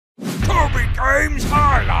game's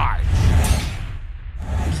highlights.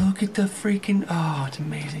 Look at the freaking... Oh, it's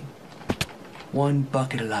amazing. One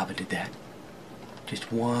bucket of lava did that.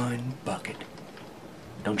 Just one bucket.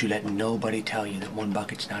 Don't you let nobody tell you that one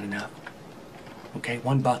bucket's not enough. Okay,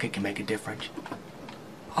 one bucket can make a difference.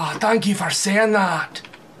 Oh, thank you for saying that.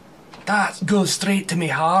 That goes straight to my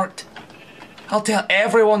heart. I'll tell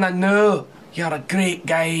everyone I know you're a great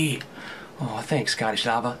guy. Oh, thanks, Scottish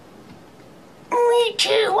Lava. Me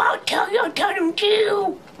too, I'll tell them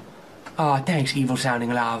too. Oh, thanks,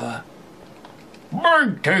 evil-sounding Lava.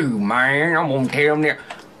 Me too, man. I'm gonna tell them that.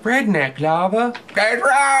 Redneck Lava. That's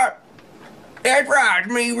right. That's right,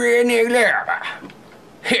 me redneck lava.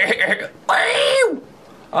 Woo!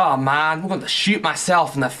 Oh man, I'm going to shoot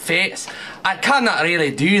myself in the face. I cannot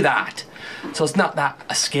really do that. So it's not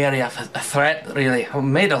that scary of a threat, really.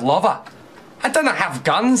 I'm made of lava. I don't have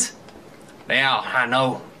guns. Well, I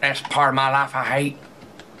know. That's part of my life I hate.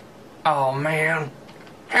 Oh, man.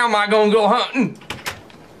 How am I gonna go hunting?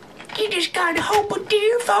 You just gotta hope a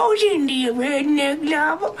deer falls into you, redneck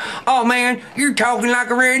lava. Oh, man, you're talking like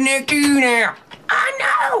a redneck too now. I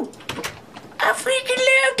know. I freaking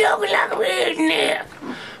love talking like a redneck.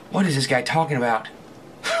 What is this guy talking about?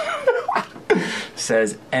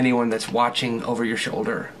 Says anyone that's watching over your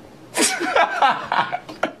shoulder.